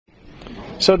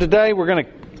So today we're going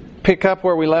to pick up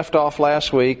where we left off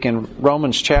last week in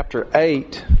Romans chapter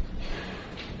 8.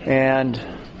 And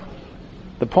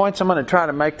the points I'm going to try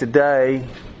to make today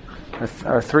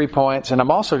are 3 points. And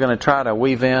I'm also going to try to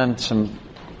weave in some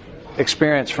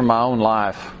experience from my own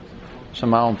life, some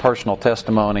of my own personal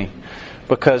testimony.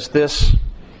 Because this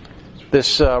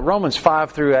Romans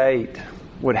 5 through 8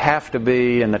 would have to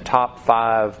be in the top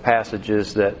 5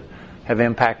 passages that have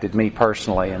impacted me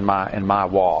personally in my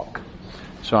walk.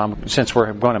 So since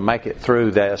we're going to make it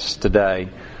through this today,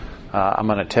 I'm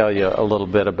going to tell you a little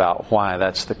bit about why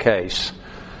that's the case.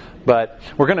 But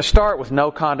we're going to start with no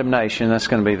condemnation. That's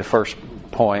going to be the first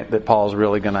point that Paul's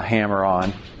really going to hammer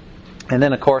on. And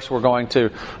then, of course, we're going to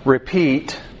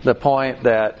repeat the point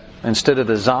that instead of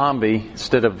the zombie,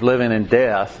 instead of living in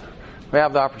death, we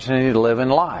have the opportunity to live in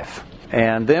life.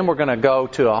 And then we're going to go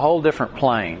to a whole different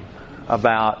plane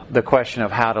about the question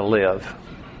of how to live.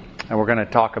 And we're going to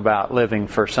talk about living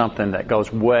for something that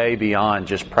goes way beyond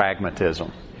just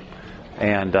pragmatism.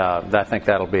 And I think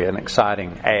that'll be an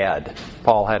exciting add.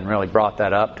 Paul hadn't really brought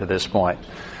that up to this point.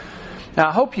 Now,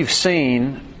 I hope you've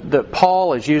seen that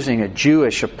Paul is using a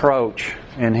Jewish approach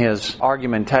in his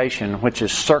argumentation, which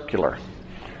is circular.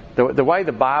 The way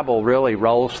the Bible really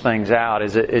rolls things out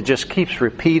is it just keeps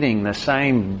repeating the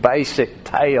same basic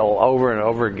tale over and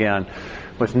over again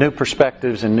with new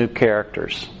perspectives and new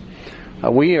characters.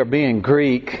 We are being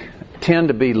Greek tend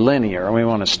to be linear. We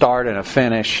want to start and a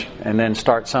finish and then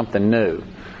start something new.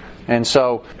 And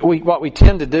so what we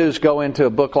tend to do is go into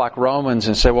a book like Romans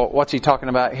and say, well, what's he talking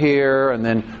about here? And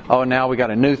then, now we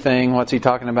got a new thing. What's he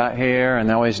talking about here?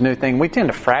 And always a new thing. We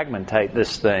tend to fragmentate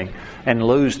this thing and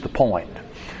lose the point.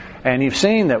 And you've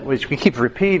seen that we keep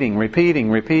repeating,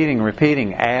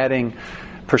 adding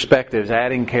perspectives,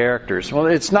 adding characters. Well,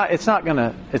 it's not going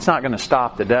to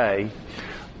stop today.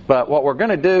 But what we're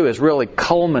going to do is really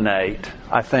culminate,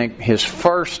 I think, his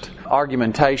first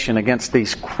argumentation against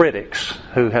these critics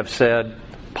who have said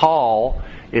Paul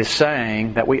is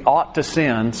saying that we ought to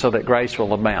sin so that grace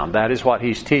will abound. That is what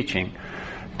he's teaching,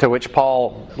 to which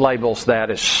Paul labels that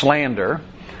as slander.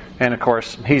 And of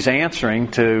course, he's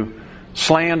answering to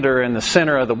slander in the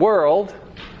center of the world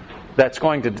that's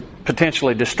going to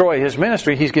potentially destroy his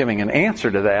ministry. He's giving an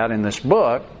answer to that in this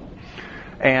book.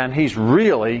 And he's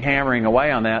really hammering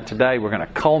away on that today. We're going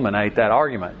to culminate that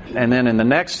argument. And then in the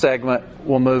next segment,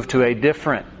 we'll move to a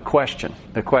different question.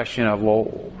 The question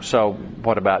of, so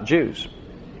what about Jews?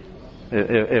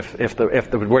 If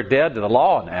we're dead to the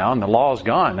law now and the law is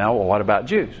gone now, what about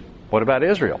Jews? What about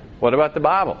Israel? What about the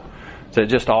Bible? Is it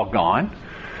just all gone?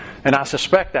 And I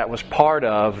suspect that was part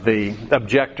of the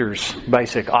objector's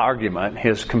basic argument,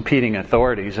 his competing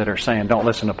authorities that are saying, don't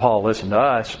listen to Paul, listen to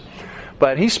us.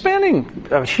 But he's spending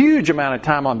a huge amount of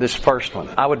time on this first one.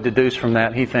 I would deduce from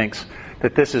that he thinks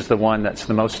that this is the one that's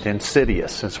the most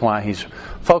insidious. That's why he's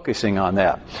focusing on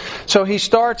that. So he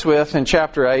starts with, in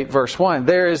chapter 8, verse 1,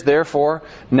 there is therefore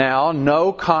now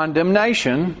no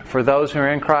condemnation for those who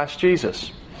are in Christ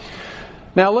Jesus.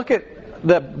 Now look at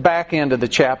the back end of the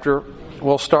chapter.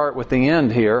 We'll start with the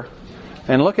end here.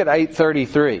 And look at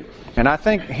 8:33. And I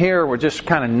think here we're just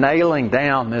kind of nailing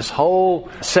down this whole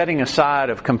setting aside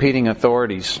of competing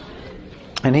authorities.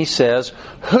 And he says,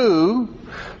 who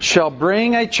shall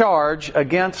bring a charge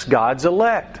against God's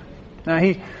elect? Now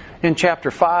he, in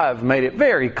chapter 5, made it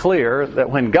very clear that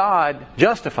when God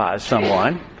justifies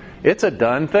someone, it's a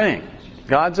done thing.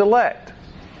 God's elect.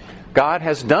 God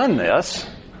has done this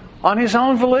on His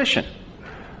own volition,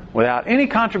 without any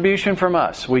contribution from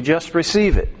us. We just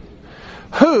receive it.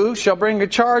 Who shall bring a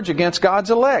charge against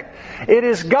God's elect? It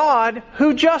is God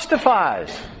who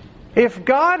justifies. If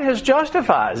God has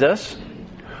justified us,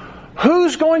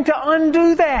 who's going to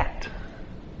undo that?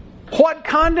 What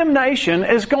condemnation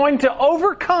is going to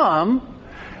overcome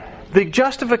the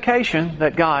justification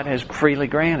that God has freely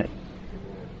granted?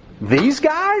 These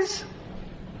guys?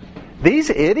 These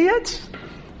idiots?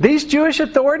 These Jewish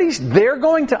authorities? They're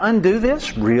going to undo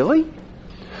this? Really?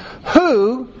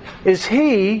 Who is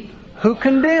He who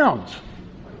condemns?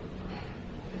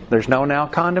 There's no now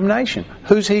condemnation.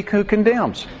 Who's He who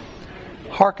condemns?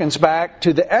 Harkens back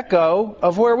to the echo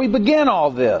of where we begin all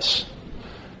this.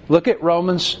 Look at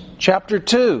Romans chapter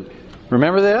 2.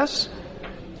 Remember this?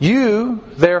 You,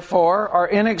 therefore, are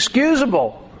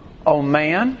inexcusable, O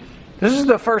man. This is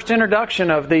the first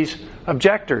introduction of these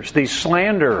objectors, these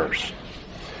slanderers.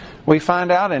 We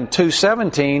find out in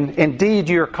 2:17, indeed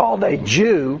you're called a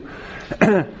Jew.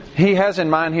 He has in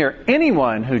mind here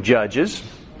anyone who judges,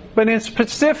 but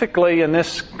specifically in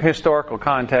this historical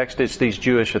context, it's these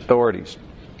Jewish authorities.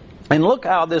 And look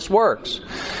how this works.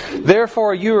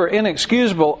 Therefore you are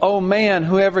inexcusable, O man,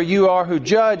 whoever you are who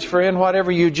judge, for in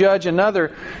whatever you judge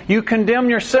another, you condemn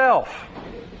yourself.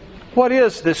 What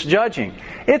is this judging?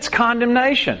 It's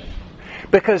condemnation.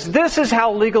 Because this is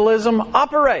how legalism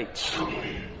operates.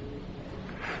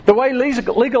 The way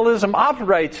legalism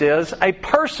operates is a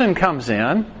person comes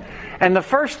in and the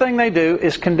first thing they do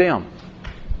is condemn.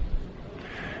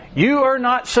 You are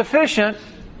not sufficient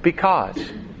because.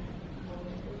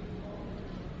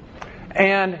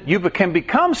 And you can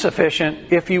become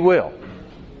sufficient if you will.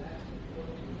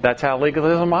 That's how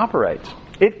legalism operates.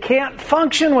 It can't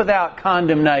function without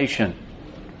condemnation.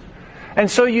 And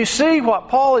so you see what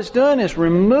Paul is doing is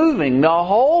removing the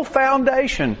whole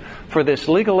foundation for this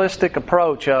legalistic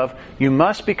approach of you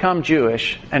must become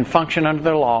Jewish and function under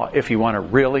the law if you want to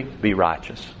really be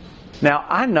righteous. Now,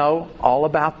 I know all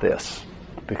about this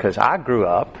because I grew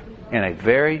up in a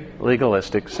very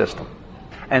legalistic system.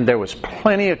 And there was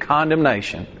plenty of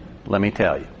condemnation, let me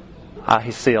tell you.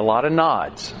 I see a lot of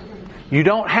nods. You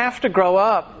don't have to grow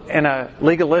up in a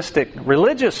legalistic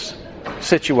religious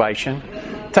situation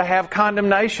to have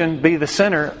condemnation be the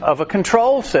center of a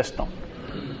control system.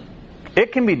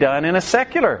 It can be done in a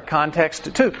secular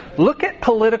context too. Look at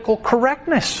political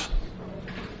correctness.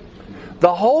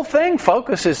 The whole thing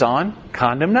focuses on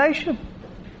condemnation.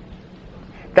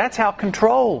 That's how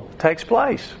control takes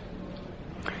place.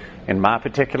 In my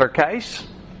particular case,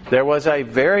 there was a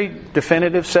very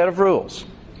definitive set of rules.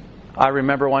 I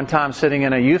remember one time sitting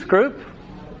in a youth group,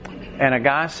 and a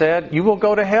guy said, "You will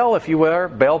go to hell if you wear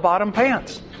bell-bottom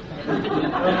pants."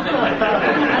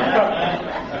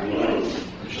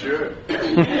 Sure.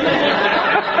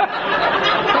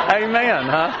 Amen,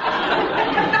 huh?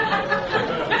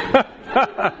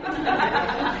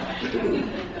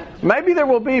 Maybe there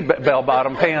will be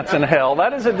bell-bottom pants in hell.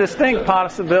 That is a distinct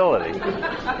possibility.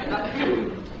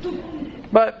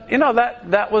 But, you know,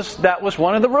 that was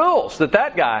one of the rules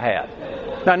that guy had.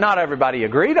 Now, not everybody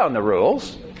agreed on the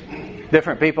rules.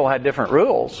 Different people had different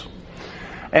rules.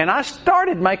 And I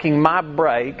started making my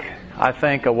break, I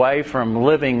think, away from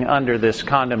living under this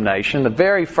condemnation. The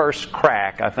very first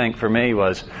crack, I think, for me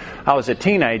was I was a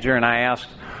teenager and I asked,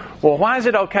 well, why is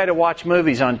it okay to watch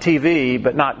movies on TV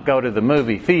but not go to the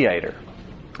movie theater?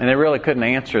 And they really couldn't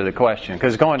answer the question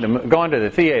because going to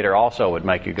the theater also would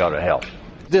make you go to hell.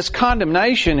 This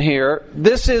condemnation here,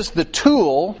 this is the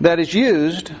tool that is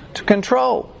used to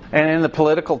control. And in the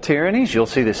political tyrannies, you'll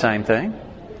see the same thing.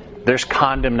 There's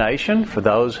condemnation for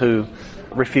those who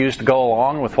refuse to go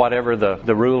along with whatever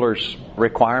the ruler's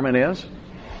requirement is.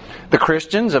 The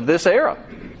Christians of this era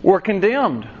were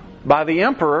condemned by the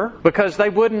emperor because they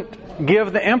wouldn't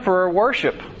give the emperor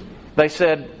worship. They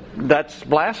said, that's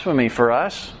blasphemy for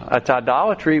us. That's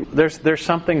idolatry. There's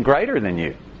something greater than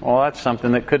you. Well, that's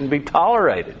something that couldn't be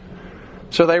tolerated.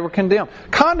 So they were condemned.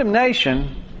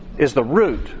 Condemnation is the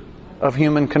root of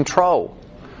human control.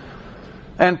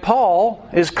 And Paul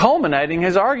is culminating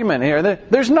his argument here that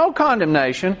there's no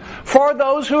condemnation for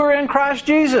those who are in Christ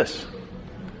Jesus.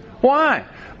 Why?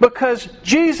 Because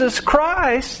Jesus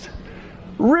Christ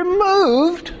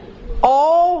removed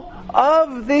all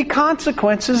of the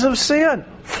consequences of sin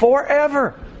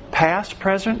forever. Past,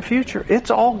 present, future. It's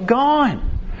all gone.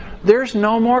 There's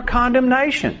no more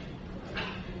condemnation.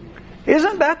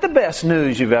 Isn't that the best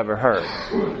news you've ever heard?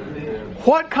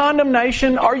 What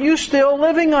condemnation are you still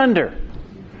living under?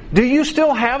 Do you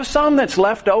still have some that's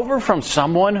left over from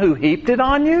someone who heaped it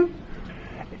on you?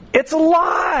 It's a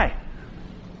lie.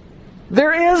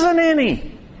 There isn't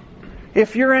any.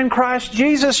 If you're in Christ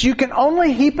Jesus, you can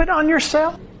only heap it on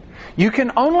yourself. You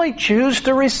can only choose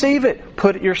to receive it.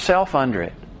 Put yourself under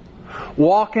it.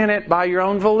 Walk in it by your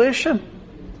own volition.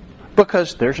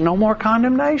 Because there's no more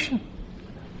condemnation.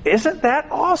 Isn't that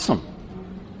awesome?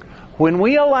 When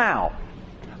we allow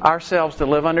ourselves to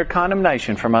live under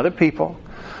condemnation from other people,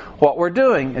 what we're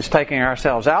doing is taking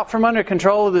ourselves out from under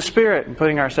control of the Spirit and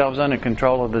putting ourselves under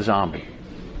control of the zombie.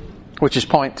 Which is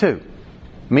point 2.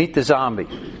 Meet the zombie.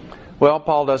 Well,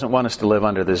 Paul doesn't want us to live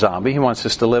under the zombie. He wants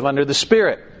us to live under the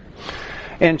Spirit.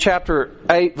 In chapter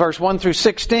 8, verse 1 through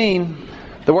 16,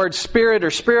 the word Spirit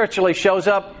or spiritually shows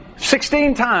up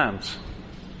 16 times.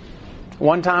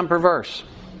 One time per verse.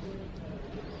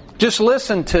 Just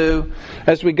listen to,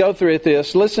 as we go through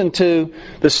this, listen to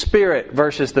the Spirit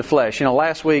versus the flesh. You know,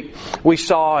 last week we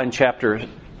saw in chapter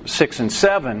 6 and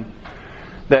 7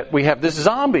 that we have this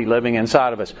zombie living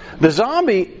inside of us. The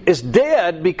zombie is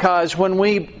dead because when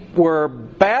we were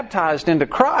baptized into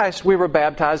Christ, we were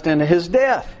baptized into His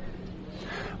death.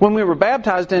 When we were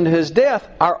baptized into His death,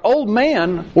 our old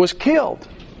man was killed.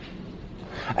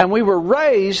 And we were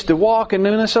raised to walk in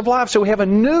newness of life. So we have a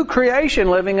new creation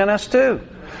living in us too.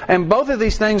 And both of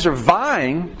these things are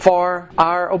vying for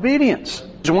our obedience.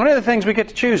 So one of the things we get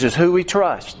to choose is who we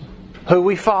trust, who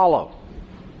we follow,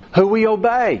 who we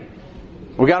obey.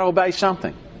 We got to obey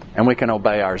something. And we can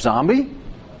obey our zombie,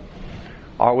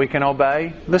 or we can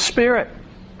obey the Spirit.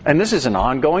 And this is an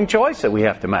ongoing choice that we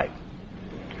have to make.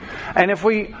 And if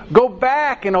we go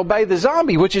back and obey the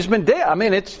zombie, which has been dead,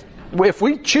 if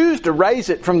we choose to raise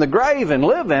it from the grave and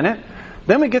live in it,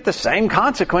 then we get the same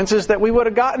consequences that we would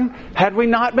have gotten had we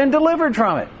not been delivered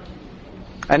from it.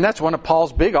 And that's one of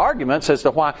Paul's big arguments as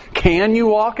to why. Can you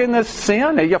walk in this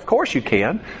sin? Of course you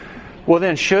can. Well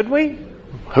then, should we?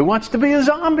 Who wants to be a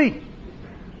zombie?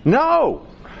 No.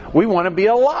 We want to be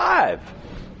alive.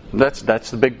 That's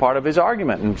the big part of his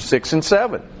argument in 6 and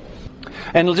 7.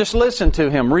 And just listen to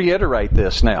him reiterate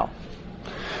this now.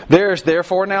 There is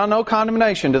therefore now no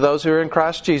condemnation to those who are in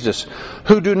Christ Jesus,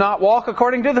 who do not walk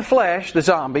according to the flesh, the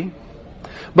zombie,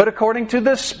 but according to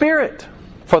the Spirit.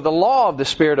 For the law of the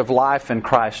Spirit of life in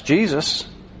Christ Jesus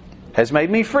has made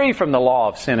me free from the law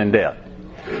of sin and death.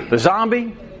 The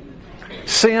zombie,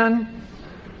 sin,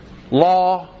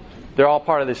 law, they're all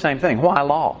part of the same thing. Why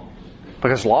law?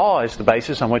 Because law is the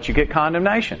basis on which you get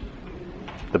condemnation.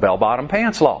 The bell-bottom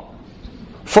pants law.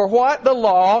 For what the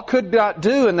law could not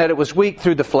do in that it was weak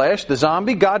through the flesh, the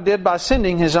zombie, God did by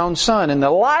sending His own Son in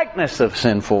the likeness of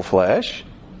sinful flesh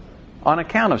on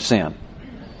account of sin.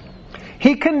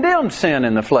 He condemned sin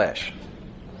in the flesh,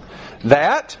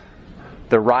 that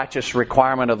the righteous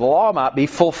requirement of the law might be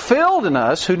fulfilled in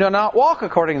us who do not walk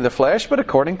according to the flesh, but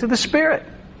according to the Spirit.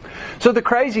 So the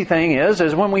crazy thing is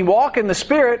when we walk in the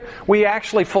Spirit, we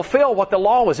actually fulfill what the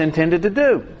law was intended to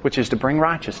do, which is to bring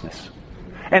righteousness.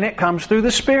 And it comes through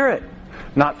the Spirit,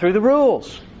 not through the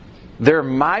rules. There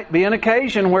might be an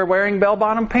occasion where wearing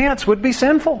bell-bottom pants would be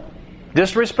sinful,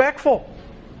 disrespectful,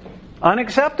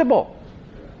 unacceptable.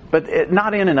 But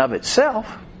not in and of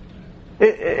itself.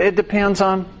 It depends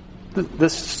on the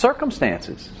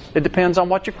circumstances. It depends on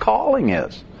what your calling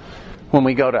is. When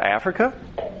we go to Africa,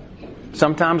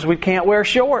 sometimes we can't wear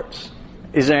shorts.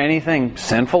 Is there anything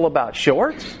sinful about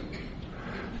shorts?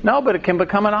 No, but it can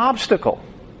become an obstacle.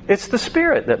 It's the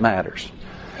Spirit that matters.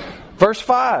 Verse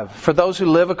 5, for those who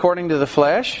live according to the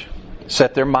flesh,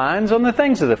 set their minds on the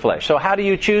things of the flesh. So how do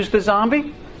you choose the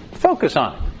zombie? Focus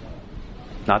on it.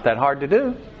 Not that hard to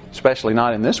do, especially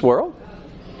not in this world.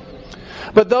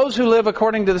 But those who live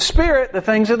according to the Spirit, the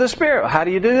things of the Spirit. How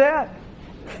do you do that?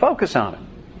 Focus on it.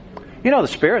 You know, the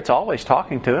Spirit's always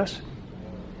talking to us.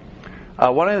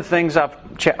 One of the things I've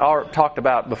talked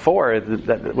about before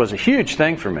that was a huge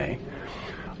thing for me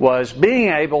was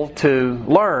being able to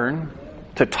learn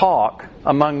to talk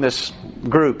among this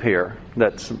group here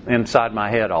that's inside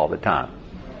my head all the time.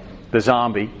 The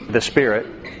zombie, the Spirit,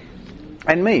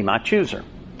 and me, my chooser.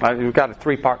 We've got a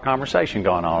 3-part conversation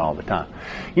going on all the time.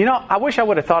 You know, I wish I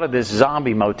would have thought of this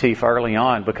zombie motif early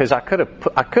on, because I could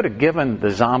have given the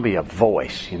zombie a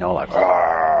voice. You know, like it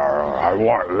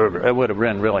would have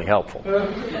been really helpful.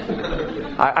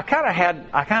 I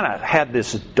kind of had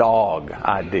this dog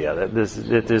idea that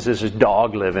there's this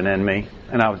dog living in me,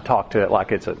 and I would talk to it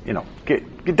like it's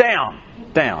get down.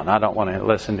 I don't want to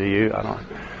listen to you.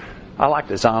 I like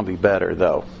the zombie better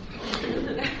though.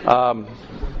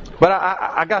 But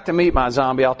I got to meet my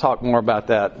zombie. I'll talk more about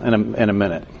that in a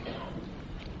minute.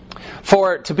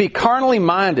 For to be carnally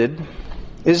minded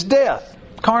is death.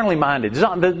 Carnally minded.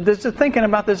 Thinking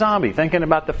about the zombie, thinking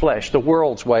about the flesh, the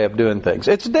world's way of doing things.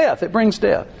 It's death. It brings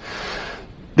death.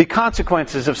 The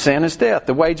consequences of sin is death.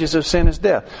 The wages of sin is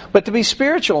death. But to be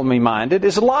spiritually minded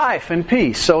is life and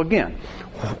peace. So again,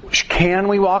 can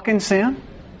we walk in sin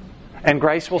and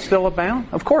grace will still abound?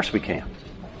 Of course we can.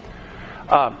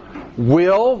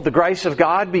 Will the grace of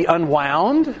God be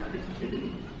unwound?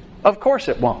 Of course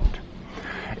it won't.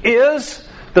 Is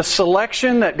the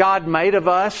selection that God made of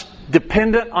us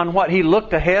dependent on what He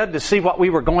looked ahead to see what we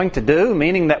were going to do,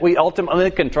 meaning that we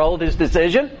ultimately controlled His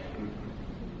decision?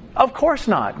 Of course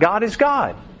not. God is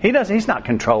God. He's not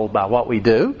controlled by what we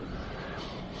do.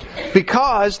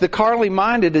 Because the carnally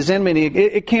minded is enmity,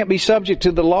 it can't be subject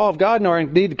to the law of God, nor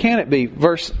indeed can it be.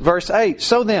 Verse 8.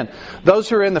 So then, those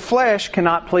who are in the flesh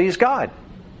cannot please God.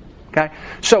 Okay?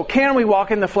 So can we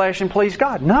walk in the flesh and please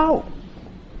God? No.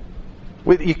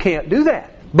 You can't do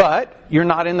that. But you're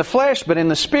not in the flesh, but in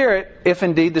the Spirit, if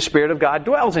indeed the Spirit of God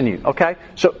dwells in you. Okay?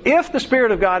 So if the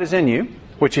Spirit of God is in you,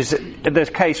 which is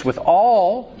the case with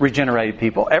all regenerated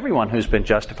people, everyone who's been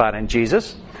justified in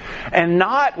Jesus, and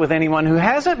not with anyone who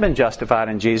hasn't been justified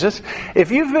in Jesus.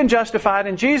 If you've been justified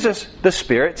in Jesus, the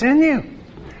Spirit's in you.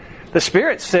 The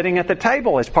Spirit's sitting at the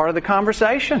table as part of the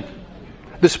conversation.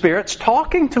 The Spirit's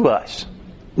talking to us.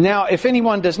 Now, if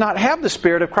anyone does not have the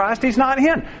Spirit of Christ, he's not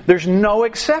in. There's no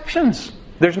exceptions.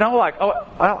 There's no like, oh,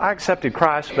 well, I accepted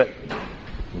Christ, but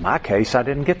in my case, I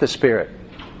didn't get the Spirit.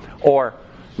 Or,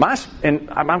 and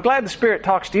I'm glad the Spirit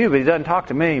talks to you, but He doesn't talk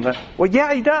to me. But, well,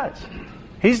 yeah, He does.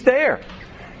 He's there.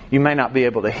 You may not be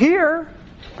able to hear.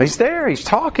 He's there. He's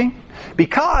talking.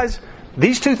 Because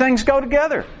these two things go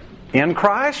together. In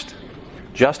Christ,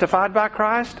 justified by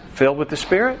Christ, filled with the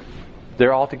Spirit,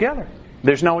 they're all together.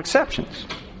 There's no exceptions.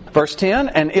 Verse 10,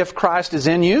 and if Christ is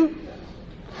in you,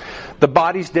 the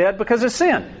body's dead because of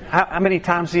sin. How many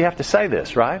times do you have to say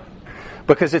this, right?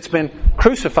 Because it's been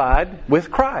crucified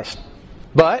with Christ.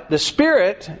 But the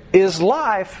Spirit is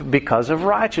life because of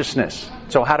righteousness.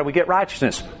 So how do we get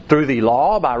righteousness? Through the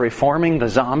law, by reforming the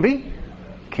zombie?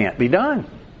 Can't be done.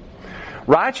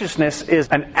 Righteousness is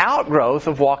an outgrowth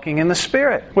of walking in the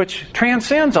Spirit, which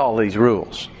transcends all these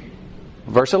rules.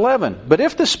 Verse 11, but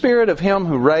if the Spirit of Him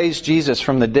who raised Jesus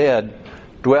from the dead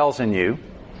dwells in you,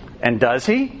 and does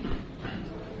He?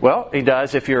 Well, He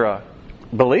does if you're a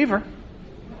believer.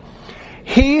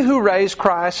 He who raised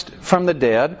Christ from the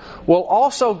dead will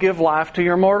also give life to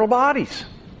your mortal bodies.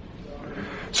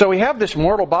 So we have this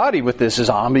mortal body with this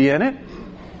zombie in it,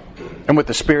 and with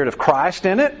the Spirit of Christ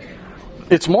in it.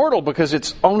 It's mortal because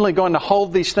it's only going to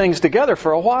hold these things together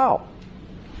for a while.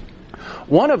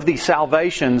 One of the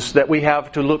salvations that we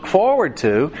have to look forward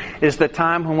to is the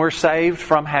time when we're saved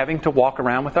from having to walk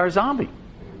around with our zombie.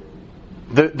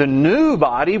 The new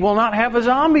body will not have a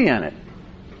zombie in it.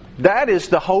 That is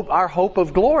the hope, our hope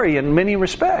of glory in many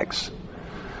respects.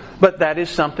 But that is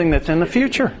something that's in the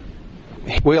future.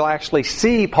 We'll actually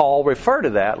see Paul refer to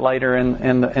that later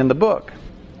in the book.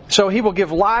 So He will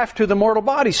give life to the mortal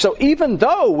body. So even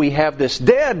though we have this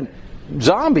dead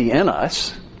zombie in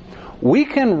us, we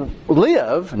can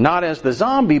live not as the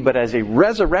zombie, but as a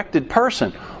resurrected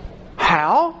person.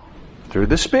 How? Through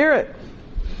the Spirit.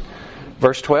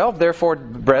 Verse 12, therefore,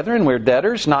 brethren, we're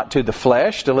debtors, not to the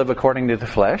flesh, to live according to the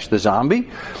flesh, the zombie.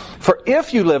 For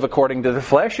if you live according to the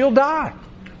flesh, you'll die.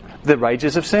 The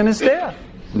wages of sin is death.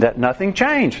 That nothing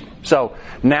changed. So,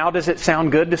 now does it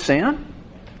sound good to sin?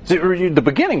 The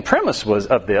beginning premise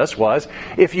of this was,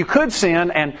 if you could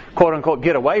sin and, quote unquote,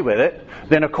 get away with it,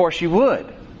 then of course you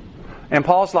would. And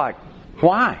Paul's like,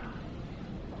 why?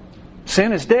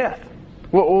 Sin is death.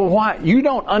 Well, why? You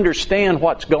don't understand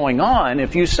what's going on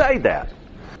if you say that.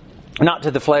 Not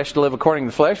to the flesh to live according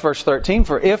to the flesh. Verse 13,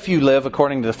 for if you live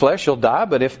according to the flesh, you'll die.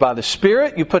 But if by the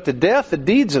Spirit you put to death the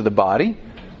deeds of the body,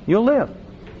 you'll live.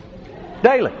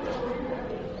 Daily.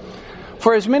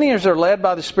 For as many as are led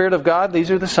by the Spirit of God,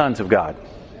 these are the sons of God.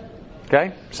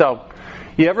 Okay? So,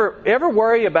 you ever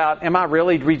worry about, am I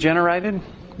really regenerated?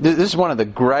 This is one of the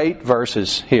great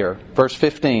verses here. Verse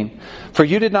 15. For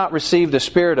you did not receive the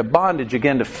spirit of bondage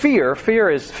again to fear.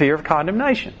 Fear is fear of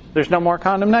condemnation. There's no more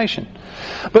condemnation.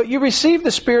 But you received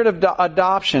the spirit of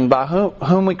adoption by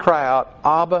whom we cry out,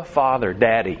 Abba, Father,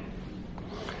 Daddy.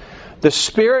 The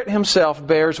Spirit Himself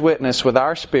bears witness with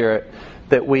our spirit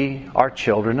that we are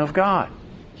children of God.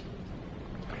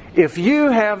 If you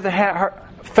have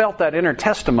felt that inner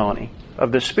testimony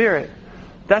of the Spirit,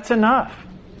 that's enough.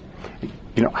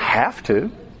 You don't have to.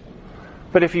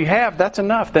 But if you have, that's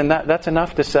enough. Then that's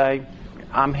enough to say,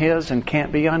 I'm His and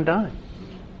can't be undone.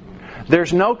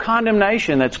 There's no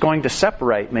condemnation that's going to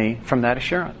separate me from that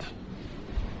assurance.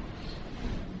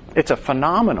 It's a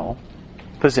phenomenal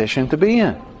position to be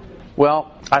in.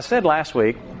 Well, I said last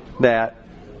week that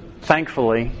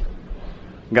thankfully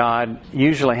God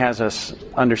usually has us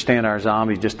understand our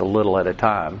zombie just a little at a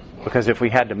time. Because if we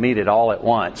had to meet it all at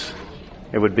once,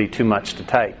 it would be too much to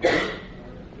take.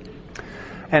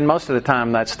 And most of the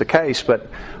time that's the case. But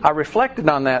I reflected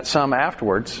on that some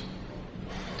afterwards.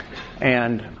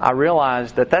 And I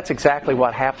realized that that's exactly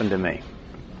what happened to me.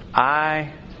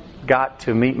 I got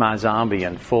to meet my zombie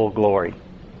in full glory.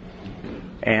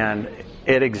 And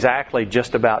it exactly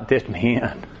just about did me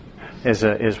in,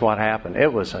 is what happened.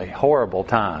 It was a horrible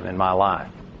time in my life.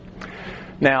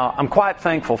 Now, I'm quite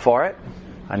thankful for it.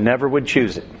 I never would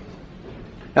choose it.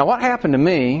 Now, what happened to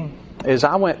me is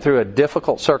I went through a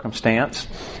difficult circumstance,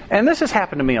 and this has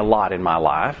happened to me a lot in my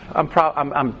life.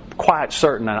 I'm quite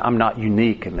certain I'm not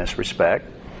unique in this respect,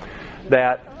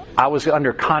 that I was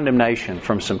under condemnation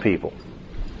from some people.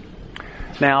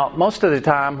 Now, most of the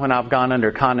time when I've gone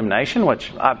under condemnation,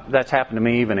 that's happened to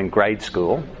me even in grade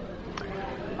school,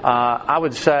 I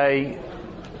would say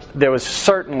there was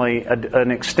certainly an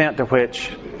extent to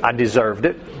which I deserved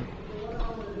it.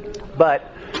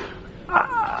 But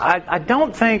I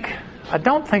don't think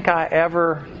I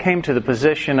ever came to the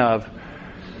position of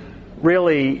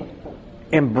really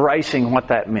embracing what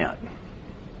that meant.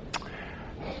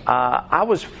 I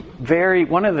was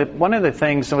one of the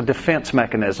things, defense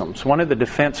mechanisms. One of the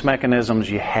defense mechanisms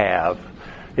you have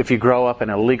if you grow up in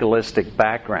a legalistic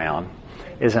background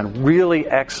is a really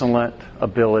excellent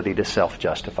ability to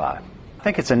self-justify. I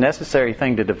think it's a necessary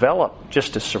thing to develop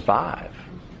just to survive.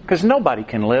 Because nobody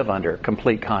can live under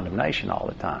complete condemnation all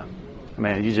the time. I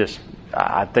mean,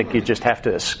 I think you just have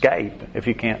to escape if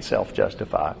you can't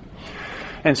self-justify.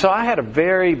 And so I had a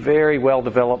very, very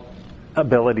well-developed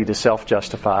ability to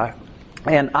self-justify.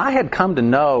 And I had come to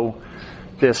know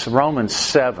this Romans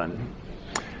 7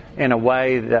 in a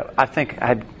way that I think I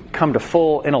had come to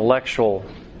full intellectual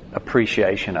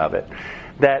appreciation of it.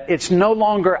 That it's no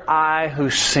longer I who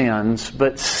sins,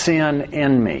 but sin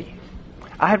in me.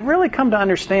 I had really come to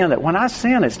understand that when I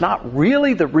sin, it's not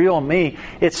really the real me,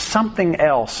 it's something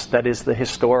else that is the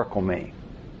historical me.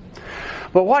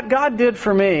 But what God did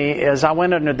for me is I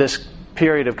went under this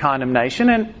period of condemnation,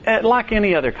 and like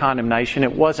any other condemnation,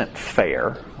 it wasn't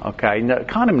fair. Okay,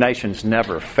 condemnation's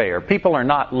never fair. People are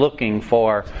not looking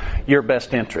for your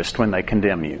best interest when they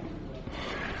condemn you.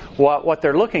 What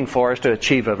they're looking for is to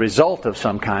achieve a result of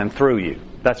some kind through you.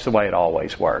 That's the way it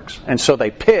always works. And so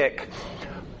they pick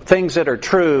things that are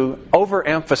true,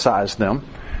 overemphasize them,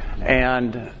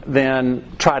 and then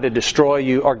try to destroy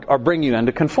you or bring you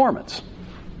into conformance.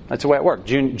 That's the way it works.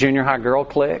 Junior high girl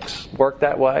cliques work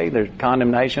that way. There's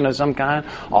condemnation of some kind.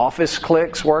 Office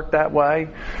cliques work that way.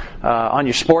 On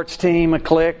your sports team, a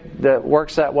clique that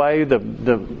works that way.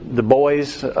 The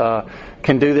boys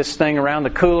can do this thing around the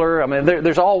cooler. I mean,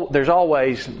 there's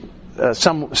always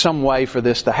some way for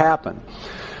this to happen.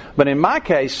 But in my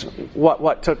case,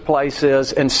 what took place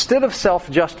is, instead of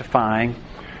self-justifying,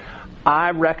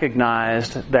 I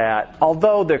recognized that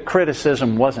although the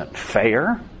criticism wasn't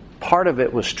fair, part of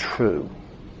it was true.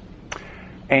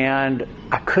 And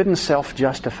I couldn't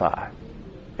self-justify.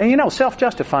 And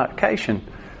self-justification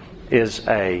is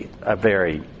a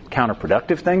very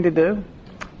counterproductive thing to do,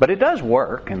 but it does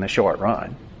work in the short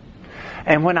run.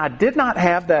 And when I did not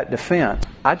have that defense,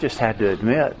 I just had to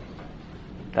admit,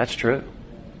 that's true.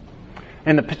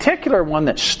 And the particular one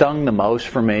that stung the most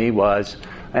for me was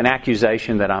an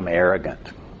accusation that I'm arrogant.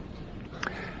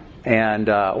 And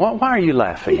why are you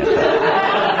laughing at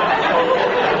that?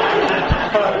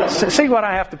 See what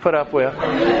I have to put up with?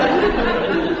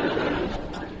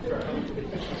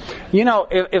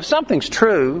 If something's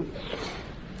true,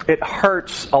 it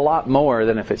hurts a lot more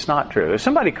than if it's not true. If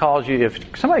somebody calls you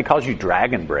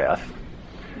dragon breath,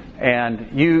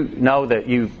 and you know that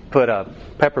you put a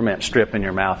peppermint strip in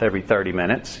your mouth every 30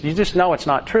 minutes, you just know it's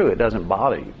not true. It doesn't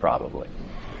bother you, probably.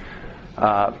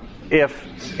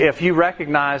 If you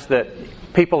recognize that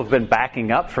people have been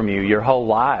backing up from you your whole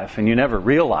life and you never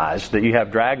realized that you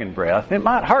have dragon breath, it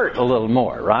might hurt a little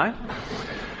more, right?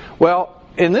 Well,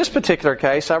 in this particular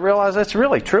case, I realize that's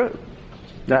really true.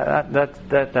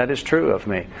 That is true of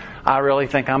me. I really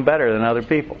think I'm better than other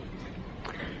people.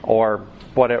 Or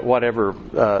whatever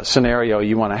scenario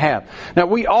you want to have. Now,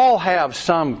 we all have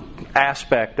some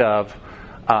aspect of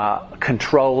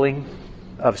controlling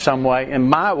of some way. And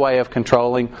my way of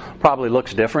controlling probably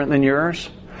looks different than yours.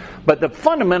 But the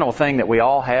fundamental thing that we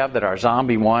all have that our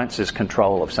zombie wants is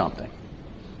control of something.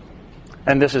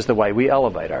 And this is the way we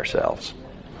elevate ourselves.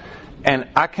 And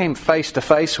I came face to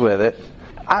face with it.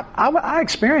 I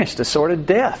experienced a sort of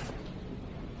death.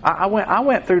 I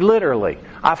went through literally.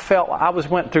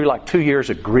 Went through like 2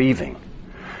 years of grieving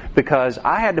because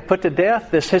I had to put to death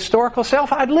this historical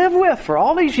self I'd lived with for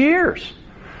all these years.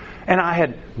 And I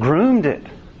had groomed it.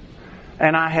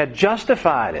 And I had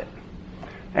justified it.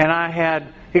 And I had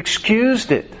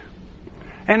excused it.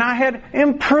 And I had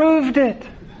improved it.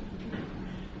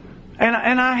 And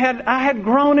I had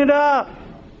grown it up.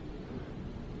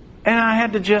 And I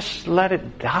had to just let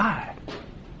it die.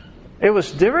 It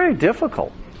was very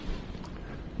difficult.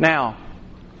 Now,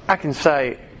 I can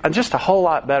say I'm just a whole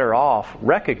lot better off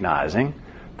recognizing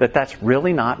that that's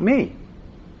really not me.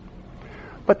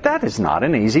 But that is not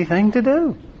an easy thing to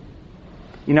do.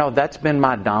 That's been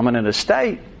my dominant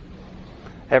estate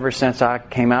ever since I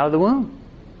came out of the womb.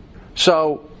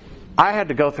 So I had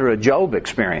to go through a Job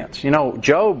experience.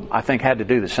 Job, I think, had to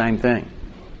do the same thing.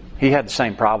 He had the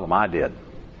same problem I did.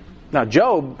 Now,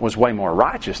 Job was way more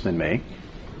righteous than me.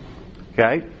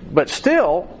 Okay? But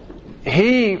still,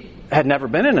 he had never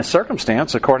been in a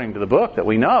circumstance, according to the book that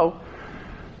we know,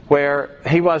 where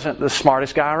he wasn't the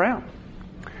smartest guy around.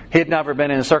 He had never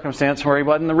been in a circumstance where he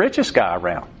wasn't the richest guy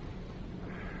around.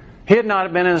 He had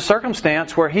not been in a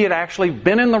circumstance where he had actually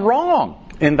been in the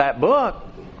wrong in that book.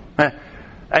 I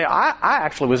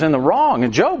actually was in the wrong,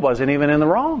 and Job wasn't even in the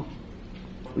wrong.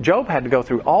 Job had to go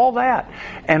through all that.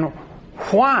 And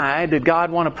Why did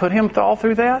God want to put him all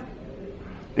through that?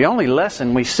 The only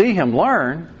lesson we see him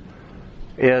learn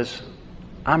is,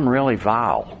 I'm really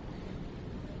vile.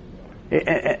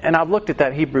 And I've looked at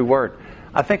that Hebrew word.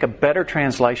 I think a better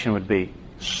translation would be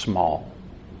small.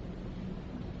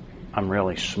 I'm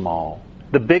really small.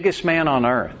 The biggest man on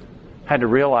earth had to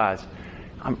realize,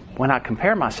 when I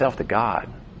compare myself to God,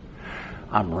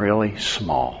 I'm really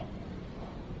small.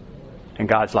 And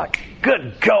God's like,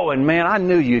 good going, man. I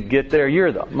knew you'd get there.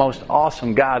 You're the most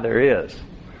awesome guy there is.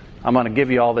 I'm going to give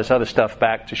you all this other stuff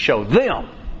back to show them.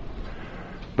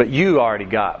 But you already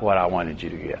got what I wanted you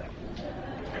to get.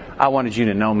 I wanted you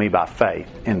to know me by faith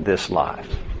in this life.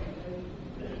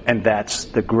 And that's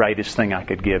the greatest thing I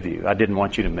could give you. I didn't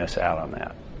want you to miss out on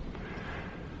that.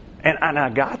 And I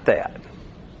got that.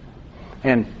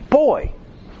 And boy,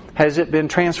 has it been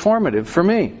transformative for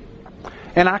me.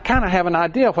 And I kind of have an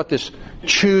idea of what this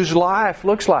choose life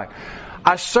looks like.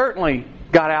 I certainly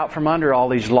got out from under all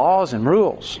these laws and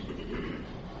rules.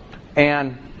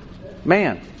 And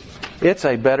man, it's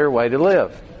a better way to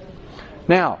live.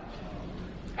 Now,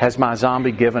 has my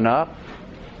zombie given up?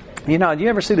 You know, do you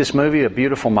ever see this movie, A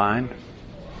Beautiful Mind?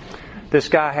 This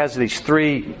guy has these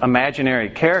 3 imaginary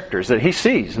characters that he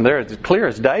sees, and they're as clear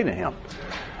as day to him.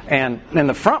 And in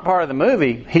the front part of the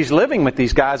movie, he's living with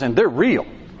these guys, and they're real.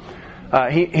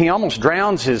 He almost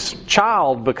drowns his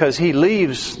child because he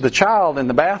leaves the child in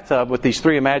the bathtub with these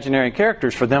 3 imaginary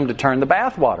characters for them to turn the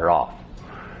bathwater off.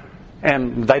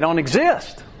 And they don't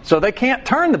exist. So they can't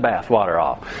turn the bathwater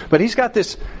off. But he's got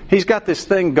this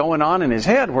thing going on in his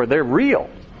head where they're real.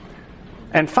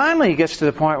 And finally he gets to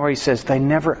the point where he says, they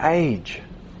never age.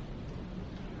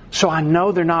 So I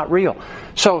know they're not real.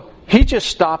 So he just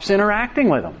stops interacting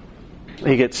with them.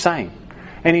 He gets sane.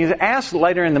 And he's asked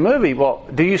later in the movie, well,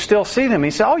 do you still see them? He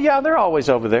said, oh yeah, they're always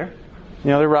over there.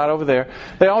 You know, they're right over there.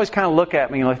 They always kind of look at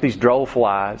me like these drollful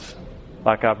eyes,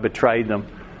 like I've betrayed them.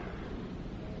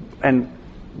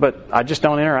 But I just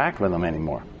don't interact with them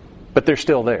anymore. But they're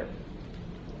still there.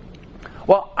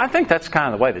 Well, I think that's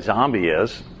kind of the way the zombie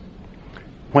is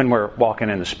when we're walking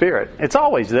in the Spirit. It's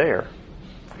always there.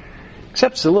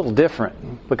 Except it's a little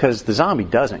different because the zombie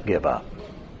doesn't give up.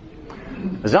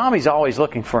 The zombie's always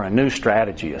looking for a new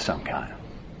strategy of some kind.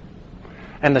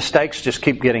 And the stakes just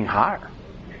keep getting higher.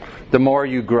 The more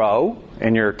you grow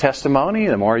in your testimony,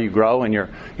 the more you grow in your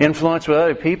influence with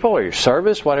other people or your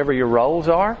service, whatever your roles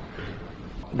are,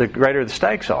 the greater the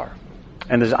stakes are.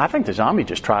 And I think the zombie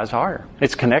just tries harder.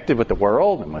 It's connected with the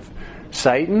world and with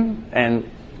Satan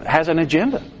and has an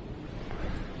agenda.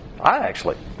 I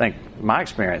actually think my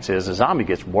experience is the zombie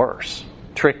gets worse,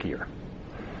 trickier.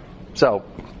 So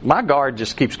my guard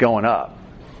just keeps going up.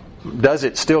 Does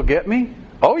it still get me?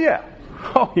 Oh yeah.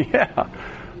 Oh yeah.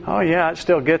 Oh yeah, it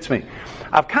still gets me.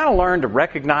 I've kind of learned to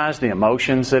recognize the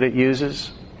emotions that it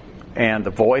uses and the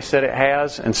voice that it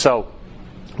has. And so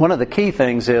one of the key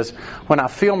things is when I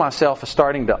feel myself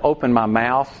starting to open my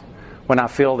mouth, when I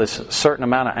feel this certain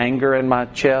amount of anger in my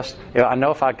chest, I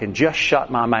know if I can just shut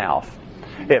my mouth,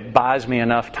 it buys me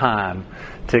enough time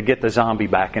to get the zombie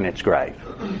back in its grave.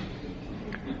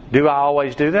 Do I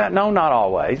always do that? No, not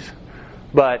always.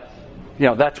 But,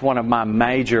 that's one of my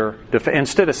major...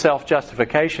 Instead of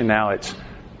self-justification now, it's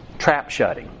trap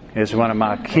shutting is one of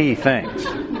my key things.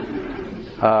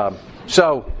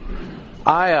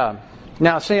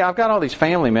 Now, see, I've got all these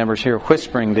family members here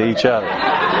whispering to each other.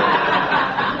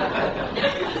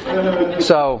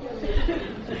 So,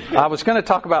 I was going to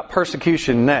talk about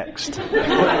persecution next.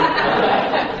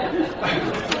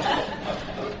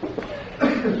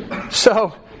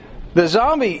 So, the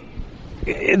zombie,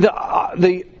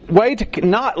 the way to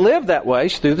not live that way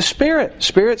is through the Spirit.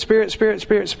 Spirit, Spirit, Spirit,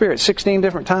 Spirit, Spirit. 16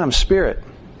 different times, Spirit.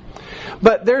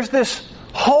 But there's this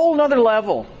whole nother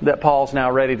level that Paul's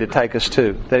now ready to take us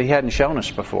to that he hadn't shown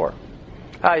us before.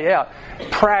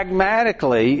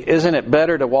 Pragmatically, isn't it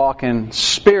better to walk in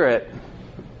Spirit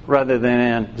rather than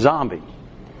in zombie?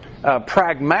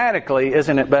 Pragmatically,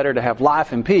 isn't it better to have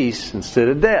life and peace instead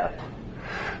of death?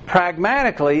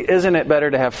 Pragmatically, isn't it better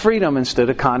to have freedom instead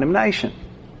of condemnation?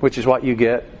 Which is what you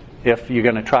get if you're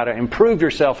going to try to improve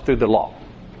yourself through the law.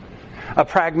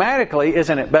 Pragmatically,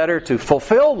 isn't it better to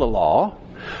fulfill the law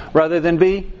rather than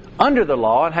be under the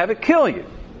law and have it kill you?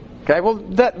 Okay, well,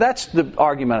 that's the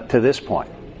argument to this point.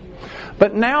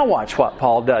 But now watch what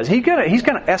Paul does. He's going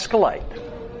to escalate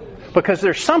because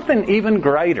there's something even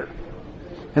greater.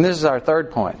 And this is our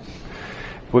third point.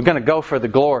 We're going to go for the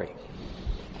glory.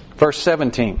 Verse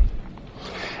 17.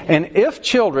 And if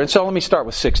children, so let me start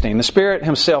with 16. The Spirit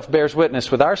Himself bears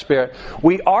witness with our spirit.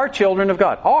 We are children of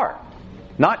God. Are.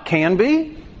 Not can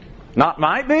be. Not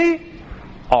might be.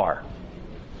 Are.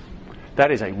 That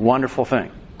is a wonderful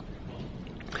thing.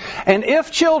 And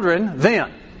if children,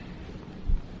 then,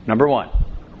 number one,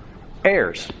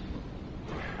 heirs.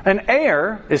 An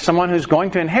heir is someone who's going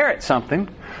to inherit something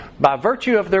by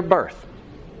virtue of their birth.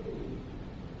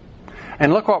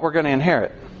 And look what we're going to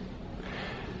inherit.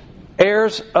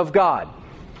 Heirs of God.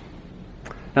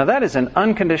 Now that is an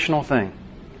unconditional thing.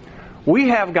 We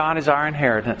have God as our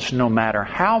inheritance no matter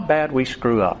how bad we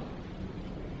screw up.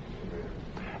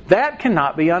 That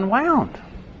cannot be unwound.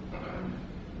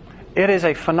 It is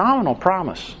a phenomenal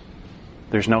promise.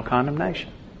 There's no condemnation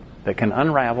that can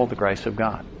unravel the grace of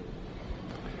God.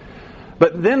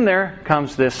 But then there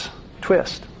comes this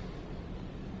twist.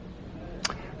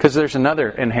 Because there's another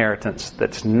inheritance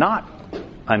that's not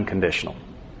unconditional.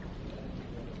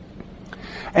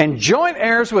 And joint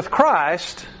heirs with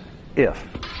Christ if.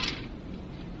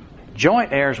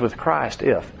 Joint heirs with Christ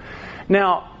if.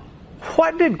 Now,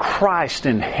 what did Christ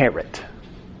inherit?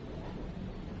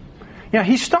 You know,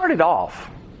 He started off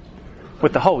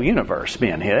with the whole universe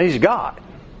being His. He's God.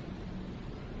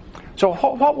 So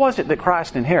what was it that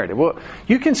Christ inherited? Well,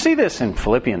 you can see this in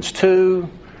Philippians 2,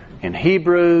 in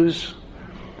Hebrews.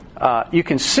 You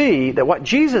can see that what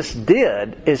Jesus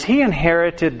did is He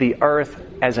inherited the earth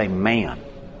as a man.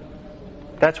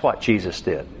 That's what Jesus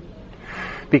did.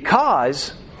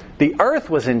 Because the earth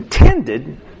was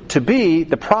intended to be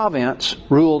the province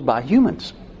ruled by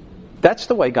humans. That's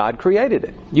the way God created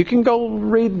it. You can go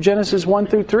read Genesis 1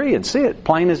 through 3 and see it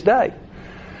plain as day.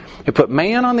 He put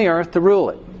man on the earth to rule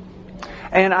it.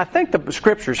 And I think the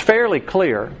Scripture is fairly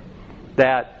clear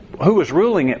that who was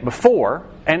ruling it before,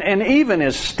 and even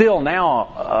is still now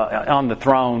on the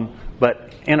throne,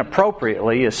 but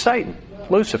inappropriately, is Satan,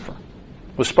 Lucifer.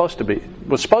 Was supposed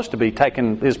to be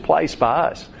taking his place by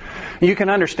us. You can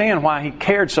understand why he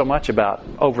cared so much about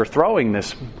overthrowing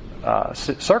this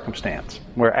circumstance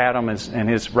where Adam and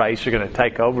his race are going to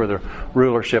take over the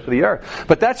rulership of the earth.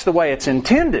 But that's the way it's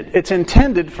intended. It's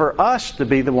intended for us to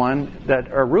be the one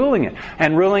that are ruling it.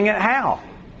 And ruling it how?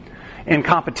 In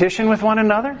competition with one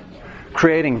another?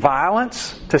 Creating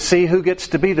violence to see who gets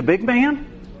to be the big man?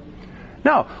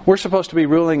 No, we're supposed to be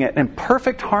ruling it in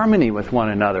perfect harmony with one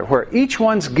another, where each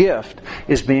one's gift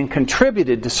is being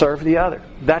contributed to serve the other.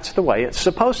 That's the way it's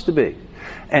supposed to be.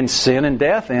 And sin and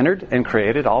death entered and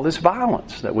created all this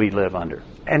violence that we live under.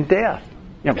 And death.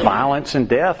 You know, violence and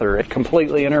death are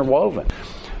completely interwoven.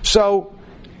 So,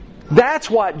 that's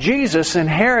what Jesus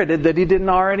inherited that He didn't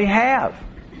already have.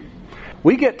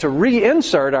 We get to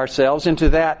reinsert ourselves into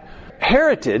that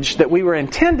heritage that we were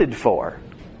intended for,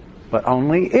 but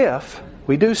only if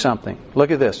we do something.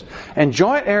 Look at this. And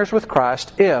joint heirs with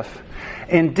Christ if,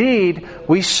 indeed,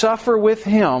 we suffer with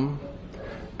Him,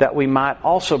 that we might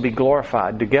also be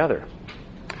glorified together.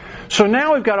 So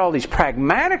now we've got all these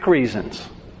pragmatic reasons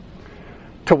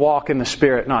to walk in the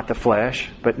Spirit, not the flesh.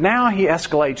 But now He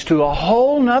escalates to a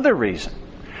whole nother reason.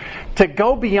 To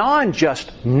go beyond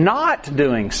just not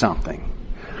doing something,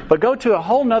 but go to a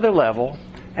whole nother level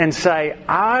and say,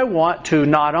 I want to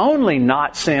not only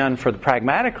not sin for the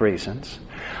pragmatic reasons,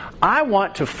 I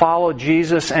want to follow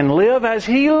Jesus and live as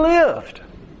He lived.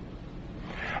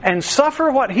 And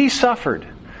suffer what He suffered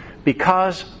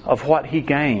because of what He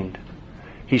gained.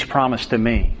 He's promised to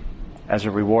me as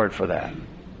a reward for that.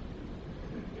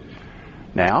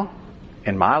 Now,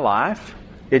 in my life,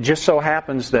 it just so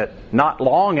happens that not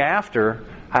long after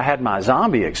I had my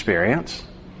zombie experience,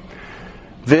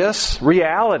 this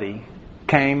reality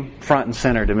came front and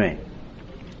center to me.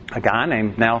 A guy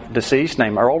now deceased,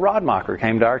 named Earl Rodmacher,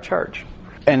 came to our church.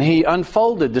 And he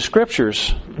unfolded the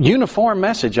Scripture's uniform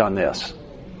message on this.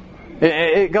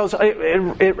 It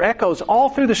echoes all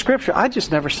through the Scripture. I'd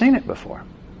just never seen it before.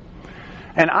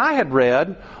 And I had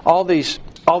read all these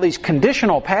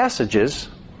conditional passages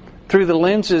through the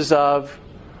lenses of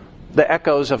the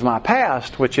echoes of my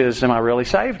past, which is, am I really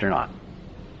saved or not?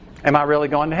 Am I really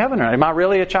going to heaven or not? Am I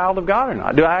really a child of God or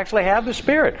not? Do I actually have the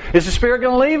Spirit? Is the Spirit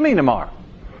going to leave me tomorrow?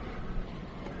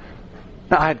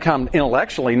 Now, I had come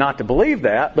intellectually not to believe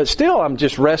that, but still I'm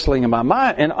just wrestling in my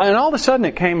mind. And all of a sudden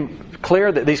it came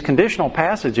clear that these conditional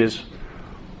passages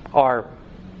are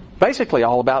basically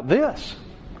all about this.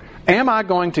 Am I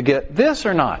going to get this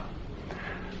or not?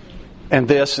 And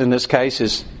this, in this case,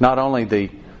 is not only the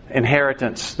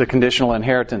inheritance, the conditional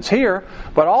inheritance here,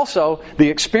 but also the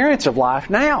experience of life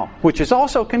now, which is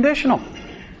also conditional.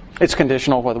 It's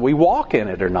conditional whether we walk in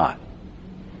it or not.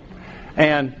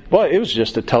 And, boy, it was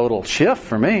just a total shift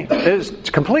for me. It was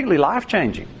completely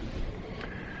life-changing.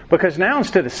 Because now,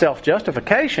 instead of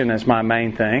self-justification as my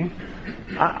main thing,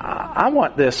 I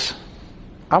want this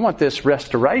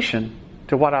restoration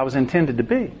to what I was intended to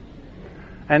be.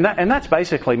 And that's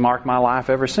basically marked my life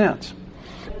ever since.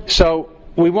 So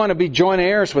we want to be joint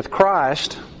heirs with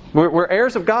Christ. We're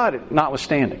heirs of God,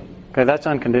 notwithstanding. Okay, that's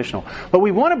unconditional. But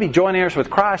we want to be joint heirs with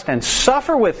Christ and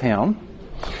suffer with Him.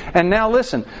 And now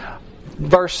listen,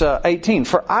 verse 18.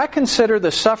 For I consider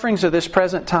the sufferings of this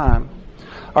present time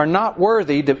are not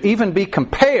worthy to even be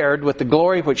compared with the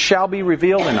glory which shall be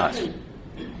revealed in us.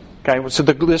 Okay, so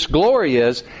this glory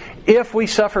is if we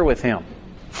suffer with Him.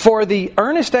 For the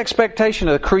earnest expectation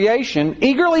of the creation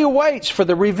eagerly awaits for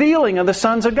the revealing of the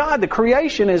sons of God. The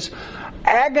creation is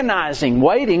agonizing,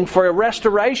 waiting for a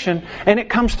restoration, and it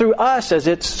comes through us as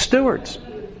its stewards.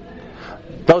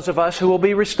 Those of us who will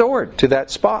be restored to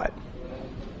that spot.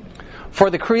 For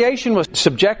the creation was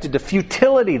subjected to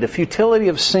futility, the futility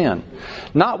of sin,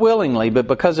 not willingly, but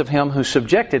because of Him who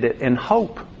subjected it in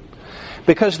hope.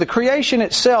 Because the creation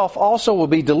itself also will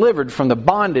be delivered from the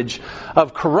bondage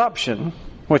of corruption,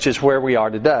 which is where we are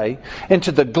today,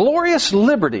 into the glorious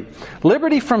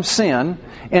liberty from sin,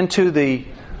 into the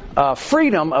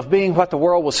freedom of being what the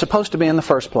world was supposed to be in the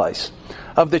first place.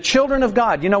 Of the children of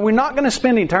God. You know, we're not going to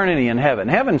spend eternity in heaven.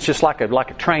 Heaven's just like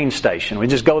a train station. We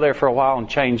just go there for a while and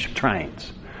change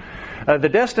trains. The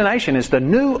destination is the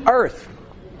new earth.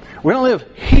 We don't live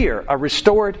here, a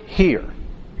restored here.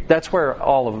 That's where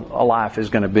all of a life is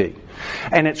going to be.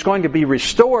 And it's going to be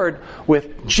restored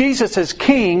with Jesus as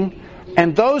King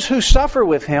and those who suffer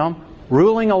with Him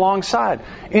ruling alongside.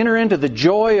 Enter into the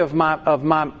joy of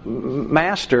my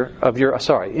master,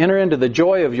 enter into the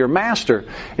joy of your master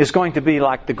is going to be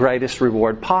like the greatest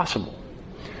reward possible.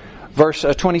 Verse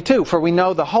 22, for we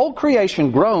know the whole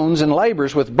creation groans and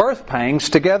labors with birth pangs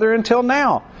together until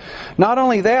now. Not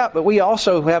only that, but we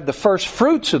also have the first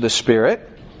fruits of the Spirit.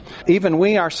 Even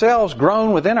we ourselves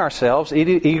groan within ourselves,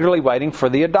 eagerly waiting for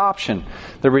the adoption,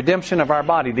 the redemption of our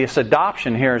body. This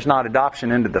adoption here is not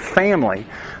adoption into the family.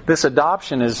 This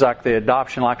adoption is like the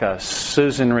adoption like a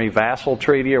suzerainty vassal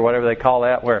treaty or whatever they call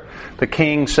that, where the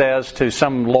king says to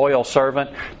some loyal servant,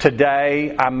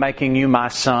 today I'm making you my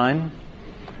son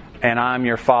and I'm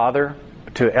your father,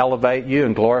 to elevate you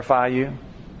and glorify you.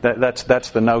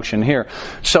 That's the notion here.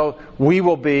 So we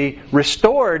will be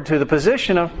restored to the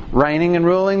position of reigning and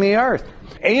ruling the earth.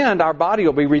 And our body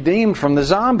will be redeemed from the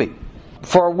zombie.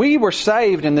 For we were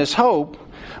saved in this hope,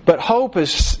 but hope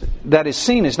that is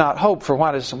seen is not hope, for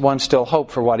why does one still hope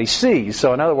for what he sees?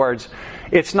 So in other words,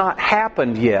 it's not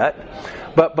happened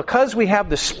yet, but because we have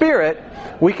the Spirit,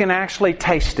 we can actually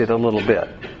taste it a little bit.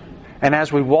 And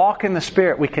as we walk in the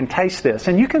Spirit, we can taste this.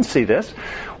 And you can see this.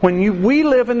 When we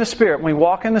live in the Spirit, when we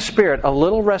walk in the Spirit, a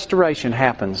little restoration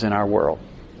happens in our world.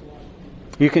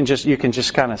 You can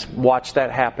just kind of watch that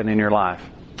happen in your life.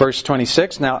 Verse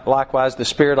 26, now likewise the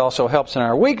Spirit also helps in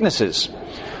our weaknesses.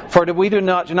 For we do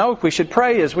not know if we should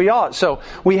pray as we ought. So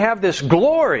we have this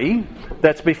glory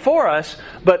that's before us,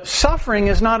 but suffering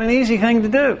is not an easy thing to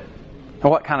do. And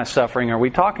what kind of suffering are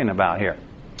we talking about here?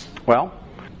 Well,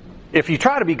 if you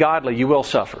try to be godly, you will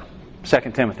suffer.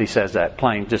 2 Timothy says that,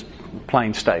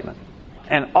 plain statement.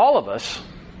 And all of us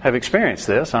have experienced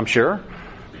this, I'm sure.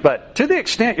 But to the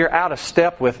extent you're out of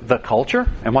step with the culture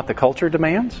and what the culture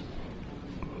demands,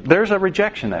 there's a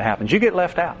rejection that happens. You get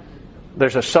left out.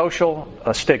 There's a social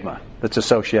stigma that's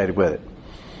associated with it.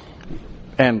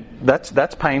 And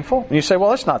that's painful. And you say,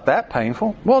 well, it's not that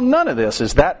painful. Well, none of this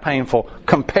is that painful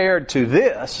compared to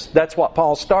this. That's what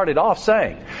Paul started off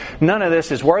saying. None of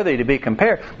this is worthy to be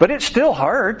compared. But it still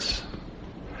hurts.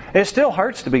 It still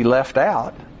hurts to be left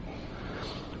out.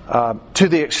 To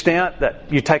the extent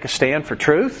that you take a stand for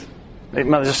truth.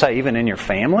 Let's just say even in your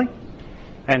family.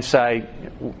 And say,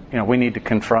 we need to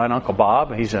confront Uncle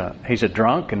Bob. He's a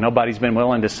drunk and nobody's been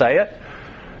willing to say it.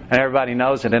 And everybody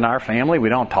knows that in our family we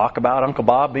don't talk about Uncle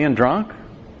Bob being drunk.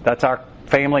 That's our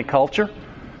family culture.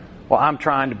 Well, I'm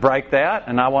trying to break that,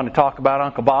 and I want to talk about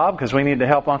Uncle Bob because we need to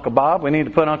help Uncle Bob. We need to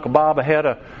put Uncle Bob ahead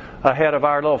of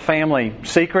our little family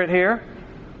secret here.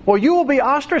 Well, you will be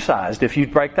ostracized if you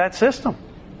break that system.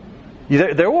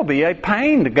 There will be a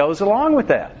pain that goes along with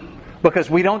that because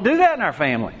we don't do that in our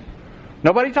family.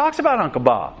 Nobody talks about Uncle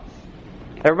Bob.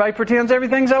 Everybody pretends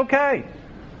everything's okay.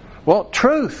 Well,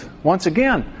 truth, once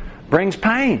again, brings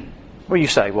pain. Well, you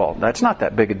say, well, that's not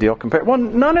that big a deal compared. Well,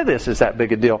 none of this is that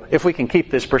big a deal if we can keep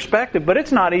this perspective, but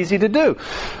it's not easy to do.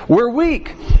 We're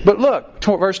weak. But look,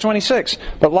 verse 26,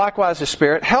 but likewise the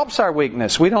Spirit helps our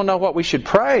weakness. We don't know what we should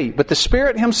pray, but the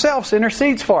Spirit Himself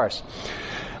intercedes for us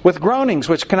with groanings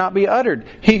which cannot be uttered.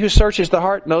 He who searches the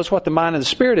heart knows what the mind of the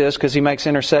Spirit is because He makes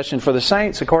intercession for the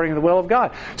saints according to the will of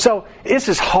God. So this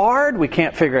is hard. We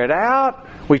can't figure it out.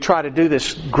 We try to do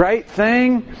this great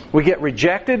thing. We get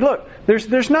rejected. Look,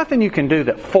 there's nothing you can do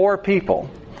that for people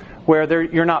where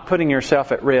you're not putting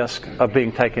yourself at risk of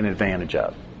being taken advantage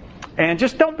of. And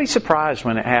just don't be surprised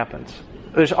when it happens.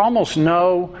 There's almost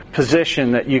no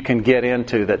position that you can get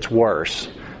into that's worse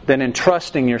than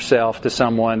entrusting yourself to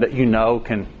someone that you know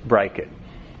can break it.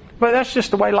 But that's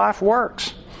just the way life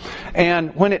works.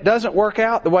 And when it doesn't work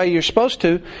out the way you're supposed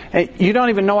to, you don't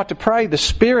even know what to pray. The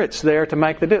Spirit's there to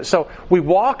make the difference. So we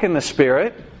walk in the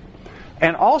Spirit,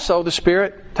 and also the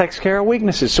Spirit takes care of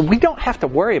weaknesses. So we don't have to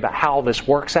worry about how this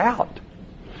works out.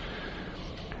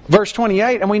 Verse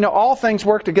 28, and we know all things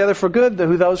work together for good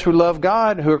to those who love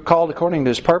God, who are called according to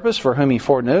His purpose, for whom He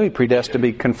foreknew, He predestined to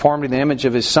be conformed to the image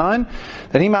of His Son,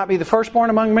 that He might be the firstborn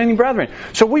among many brethren.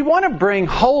 So we want to bring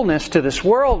wholeness to this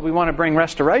world. We want to bring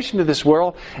restoration to this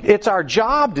world. It's our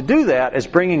job to do that as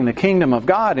bringing the kingdom of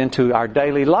God into our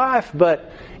daily life.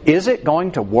 But is it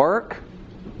going to work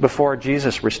before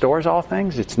Jesus restores all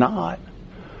things? It's not.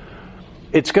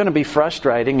 It's going to be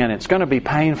frustrating and it's going to be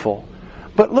painful.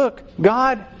 But look,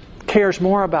 God cares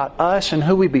more about us and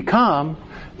who we become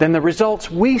than the results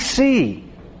we see.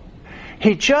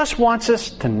 He just wants us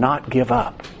to not give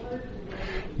up.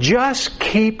 Just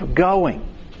keep going.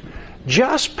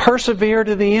 Just persevere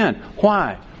to the end.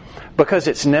 Why? Because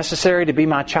it's necessary to be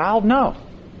my child? No.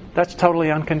 That's totally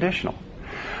unconditional.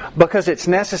 Because it's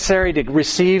necessary to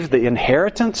receive the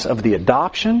inheritance of the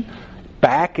adoption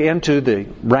back into the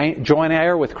joint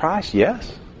heir with Christ?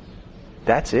 Yes.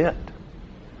 That's it.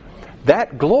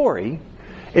 That glory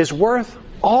is worth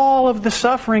all of the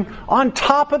suffering on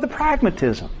top of the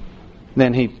pragmatism.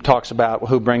 Then he talks about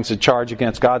who brings a charge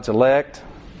against God's elect,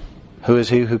 who is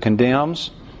he who condemns.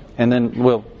 And then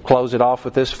we'll close it off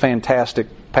with this fantastic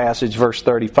passage, verse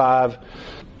 35.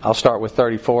 I'll start with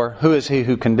 34. Who is he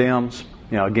who condemns?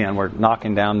 Again, we're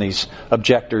knocking down these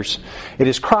objectors. It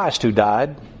is Christ who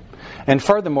died, and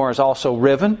furthermore is also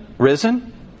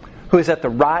risen, who is at the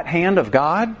right hand of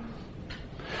God,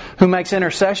 who makes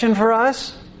intercession for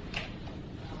us.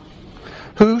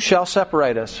 Who shall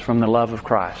separate us from the love of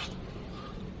Christ?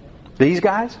 These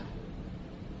guys?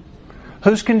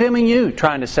 Who's condemning you,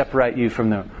 trying to separate you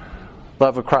from the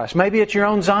love of Christ? Maybe it's your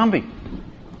own zombie.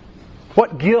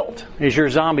 What guilt is your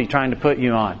zombie trying to put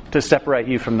you on to separate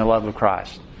you from the love of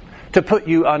Christ? To put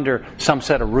you under some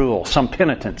set of rules, some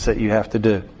penitence that you have to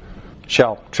do?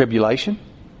 Shall tribulation,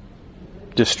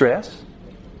 distress,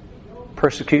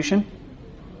 persecution,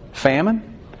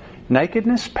 famine,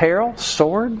 nakedness, peril,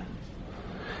 sword?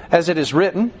 As it is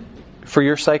written, for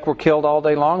your sake we're killed all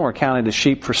day long, we're counted as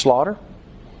sheep for slaughter.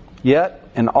 Yet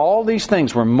in all these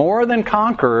things we're more than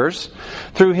conquerors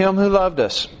through Him who loved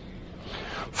us.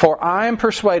 For I am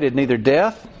persuaded neither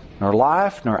death, nor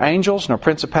life, nor angels, nor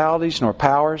principalities, nor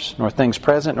powers, nor things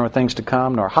present, nor things to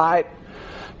come, nor height,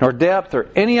 nor depth, or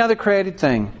any other created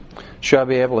thing shall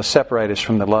be able to separate us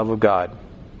from the love of God,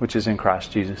 which is in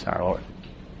Christ Jesus our Lord.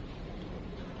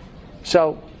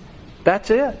 So, that's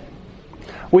it.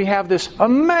 We have this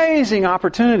amazing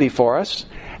opportunity for us,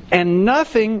 and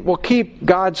nothing will keep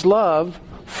God's love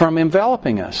from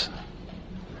enveloping us.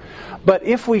 But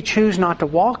if we choose not to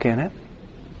walk in it,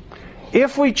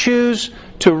 if we choose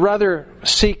to rather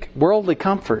seek worldly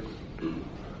comfort,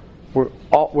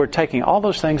 we're taking all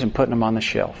those things and putting them on the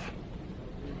shelf.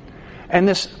 And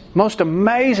this most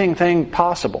amazing thing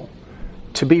possible,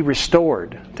 to be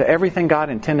restored to everything God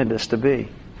intended us to be,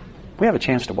 we have a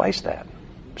chance to waste that.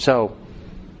 So,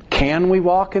 can we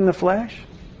walk in the flesh?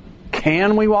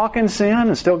 Can we walk in sin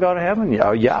and still go to heaven?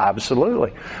 Yeah,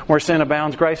 absolutely. Where sin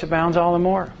abounds, grace abounds all the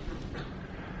more.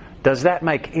 Does that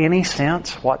make any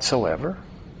sense whatsoever?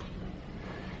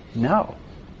 No.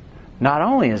 Not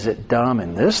only is it dumb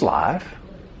in this life,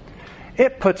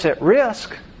 it puts at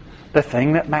risk the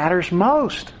thing that matters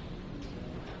most,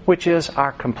 which is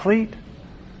our complete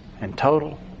and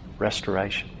total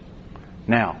restoration.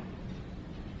 Now,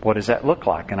 what does that look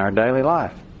like in our daily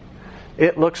life?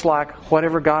 It looks like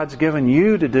whatever God's given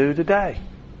you to do today.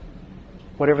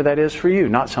 Whatever that is for you,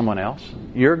 not someone else.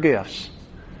 Your gifts.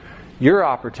 Your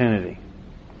opportunity.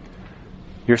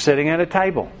 You're sitting at a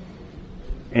table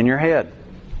in your head.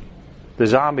 The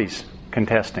zombies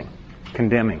contesting,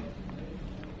 condemning.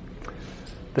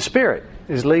 The Spirit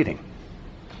is leading.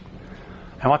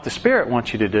 And what the Spirit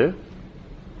wants you to do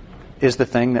is the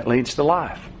thing that leads to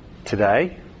life.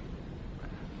 Today,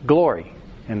 glory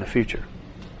in the future.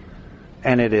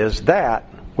 And it is that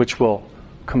which will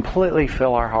completely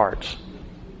fill our hearts.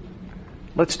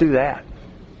 Let's do that.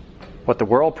 What the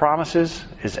world promises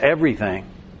is everything.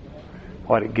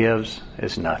 What it gives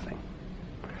is nothing.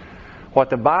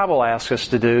 What the Bible asks us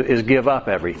to do is give up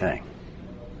everything.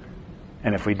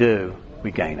 And if we do,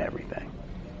 we gain everything.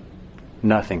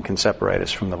 Nothing can separate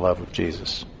us from the love of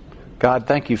Jesus. God,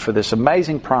 thank you for this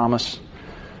amazing promise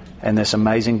and this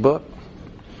amazing book.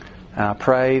 And I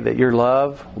pray that your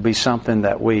love will be something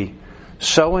that we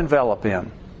so envelop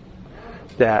in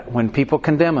that when people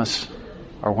condemn us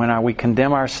or when we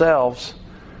condemn ourselves,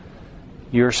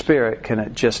 your Spirit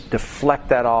can just deflect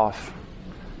that off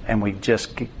and we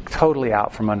just get totally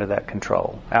out from under that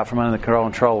control, out from under the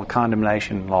control of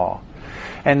condemnation law.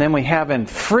 And then we have in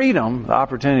freedom the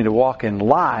opportunity to walk in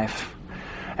life.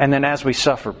 And then as we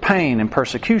suffer pain and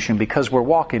persecution because we're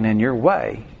walking in your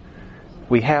way,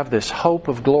 we have this hope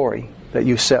of glory that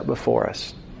you set before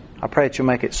us. I pray that you'll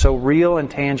make it so real and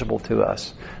tangible to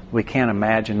us we can't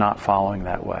imagine not following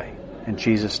that way. In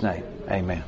Jesus' name, amen.